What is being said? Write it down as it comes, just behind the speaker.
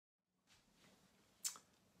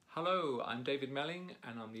Hello, I'm David Melling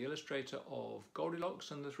and I'm the illustrator of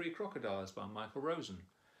Goldilocks and the Three Crocodiles by Michael Rosen.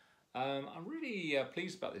 I'm really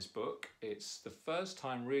pleased about this book. It's the first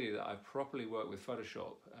time really that I've properly worked with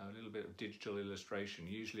Photoshop, a little bit of digital illustration.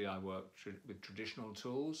 Usually I work with traditional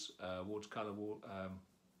tools, watercolour,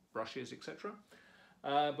 brushes, etc.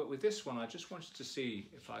 But with this one I just wanted to see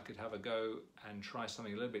if I could have a go and try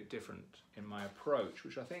something a little bit different in my approach,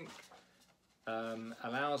 which I think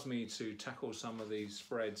allows me to tackle some of these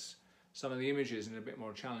spreads, some of the images in a bit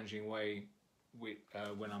more challenging way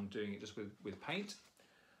when I'm doing it just with paint.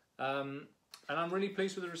 And I'm really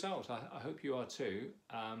pleased with the result. I hope you are too.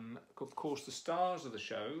 Of course, the stars of the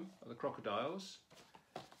show are the crocodiles,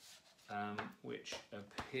 which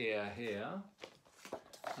appear here.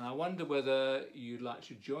 And I wonder whether you'd like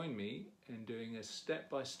to join me in doing a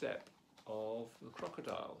step-by-step of the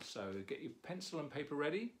crocodile. So get your pencil and paper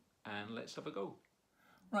ready and let's have a go.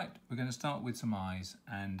 Right, we're going to start with some eyes,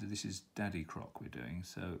 and this is Daddy Croc we're doing.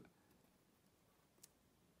 So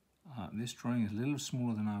this drawing is a little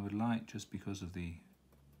smaller than I would like just because of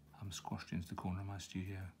I'm squashed into the corner of my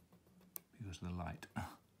studio because of the light.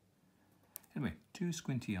 Anyway, two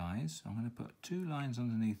squinty eyes. I'm going to put two lines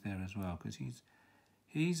underneath there as well because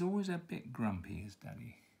he's always a bit grumpy, is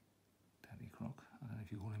Daddy Croc. I don't know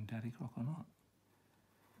if you call him Daddy Croc or not.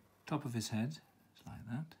 Top of his head is like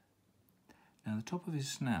that. Now the top of his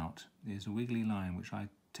snout is a wiggly line which I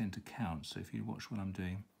tend to count, so if you watch what I'm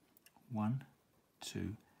doing, 1,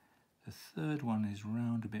 2, the third one is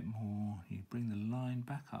round a bit more. You bring the line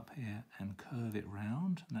back up here and curve it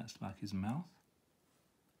round, and that's like his mouth.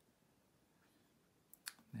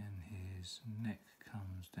 Then his neck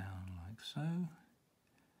comes down like so.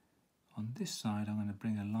 On this side I'm going to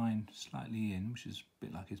bring a line slightly in, which is a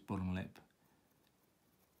bit like his bottom lip.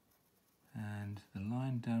 And the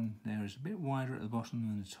line down there is a bit wider at the bottom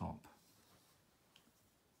than the top.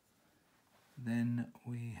 Then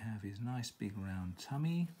we have his nice big round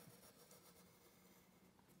tummy.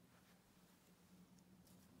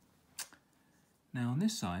 Now on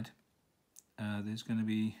this side, there's going to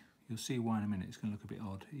be, you'll see why in a minute, it's going to look a bit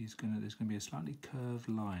odd. There's going to be a slightly curved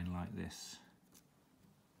line like this,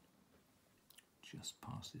 just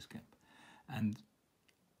past this gap. And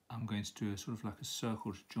I'm going to do a sort of like a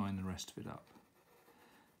circle to join the rest of it up.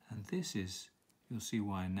 And this is, you'll see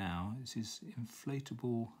why now, it's his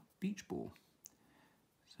inflatable beach ball.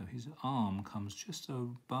 So his arm comes just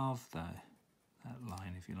above that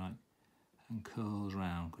line, if you like, and curls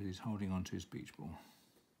round because he's holding on to his beach ball.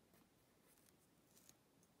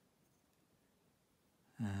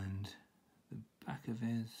 And the back of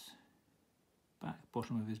his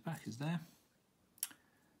bottom of his back is there.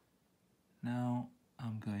 Now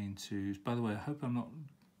I'm going to, by the way, I hope I'm not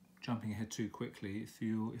jumping ahead too quickly.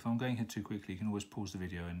 If I'm going ahead too quickly, you can always pause the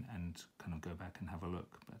video and kind of go back and have a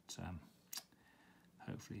look, but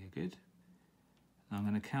hopefully you're good. Now I'm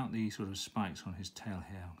going to count the sort of spikes on his tail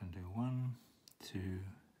here. I'm going to do 1, 2,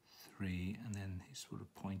 3, and then his sort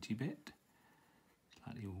of pointy bit.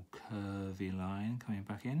 Slightly all curvy line coming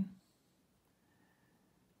back in.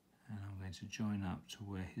 And I'm going to join up to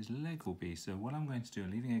where his leg will be. So what I'm going to do,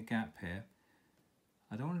 leaving a gap here,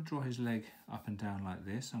 I don't want to draw his leg up and down like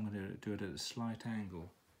this. I'm going to do it at a slight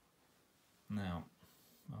angle. Now,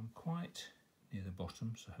 I'm quite near the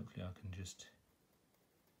bottom, so hopefully I can just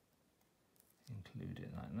include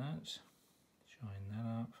it like that. Join that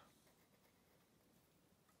up.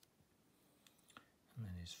 And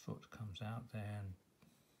then his foot comes out there, and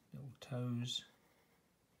little toes.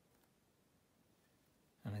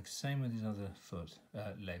 And the same with his other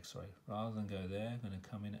leg, sorry. Rather than go there, I'm going to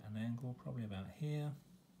come in at an angle, probably about here.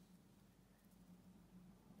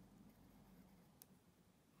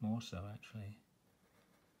 More so, actually.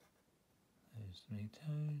 Those 3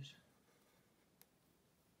 toes.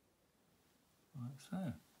 Like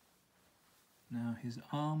so. Now his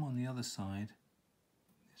arm on the other side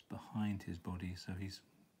is behind his body, so he's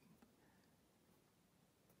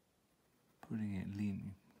putting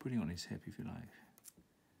it on his hip, if you like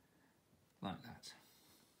that.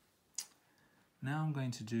 Now I'm going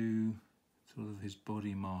to do sort of his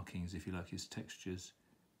body markings, if you like, his textures.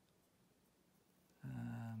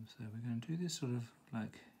 So we're going to do this sort of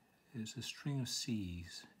like it's a string of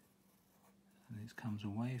C's, and it comes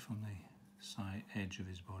away from the side edge of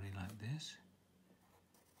his body like this.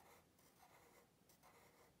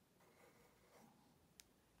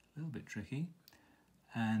 A little bit tricky.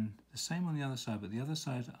 And the same on the other side, but the other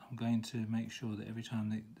side I'm going to make sure that every time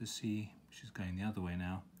the C, which is going the other way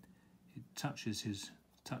now, it touches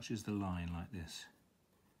the line like this.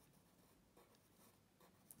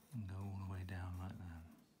 And go all the way down like that.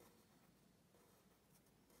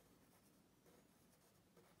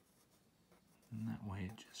 And that way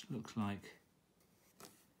it just looks like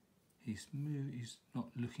he's not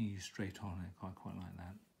looking you straight on. I quite like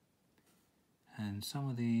that. And some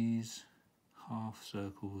of these half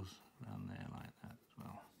circles around there like that as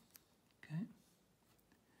well. Okay.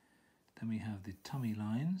 Then we have the tummy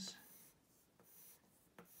lines,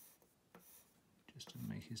 just to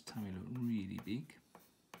make his tummy look really big.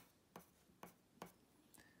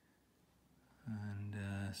 And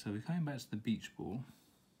so we're going back to the beach ball.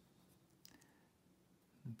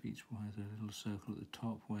 The beach ball has a little circle at the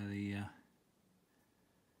top where the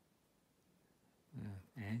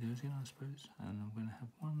air goes in, I suppose. And I'm going to have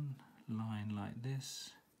one line like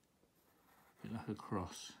this, a bit like a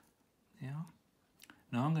cross. Yeah.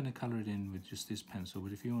 Now I'm going to colour it in with just this pencil,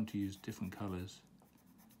 but if you want to use different colours,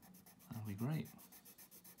 that'll be great.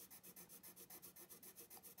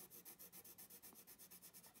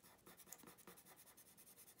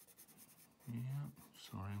 Yeah,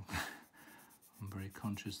 sorry, I'm very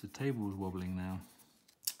conscious the table is wobbling now.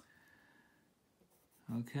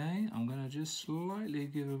 Okay, I'm going to just slightly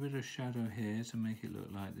give a bit of shadow here to make it look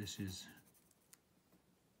like this is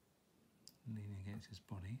leaning against his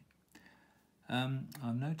body.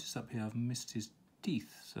 I've noticed up here I've missed his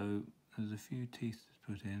teeth, so there's a few teeth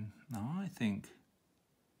to put in. Now I think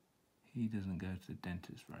he doesn't go to the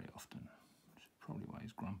dentist very often, which is probably why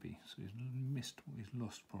he's grumpy. So he's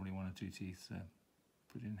lost probably one or two teeth, so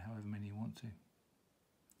put in however many you want to.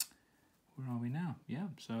 Where are we now? Yeah,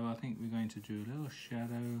 so I think we're going to do a little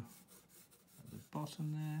shadow at the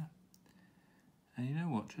bottom there. And you know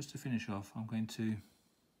what, just to finish off, I'm going to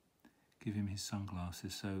give him his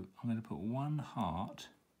sunglasses. So I'm going to put one heart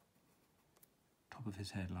top of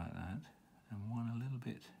his head like that, and one a little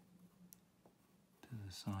bit to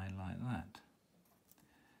the side like that.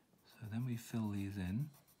 So then we fill these in,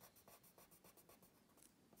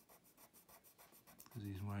 because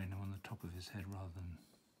he's wearing them on the top of his head rather than,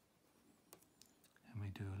 and we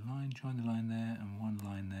do a line, join the line there, and one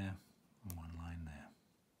line there, and one line there.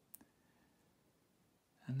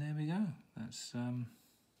 And there we go. That's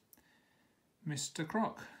Mr.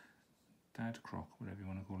 Croc, Dad Croc, whatever you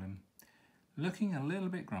want to call him, looking a little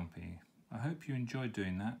bit grumpy. I hope you enjoyed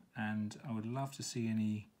doing that, and I would love to see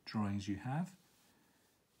any drawings you have.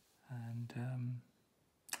 And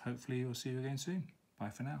hopefully we'll see you again soon. Bye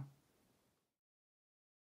for now.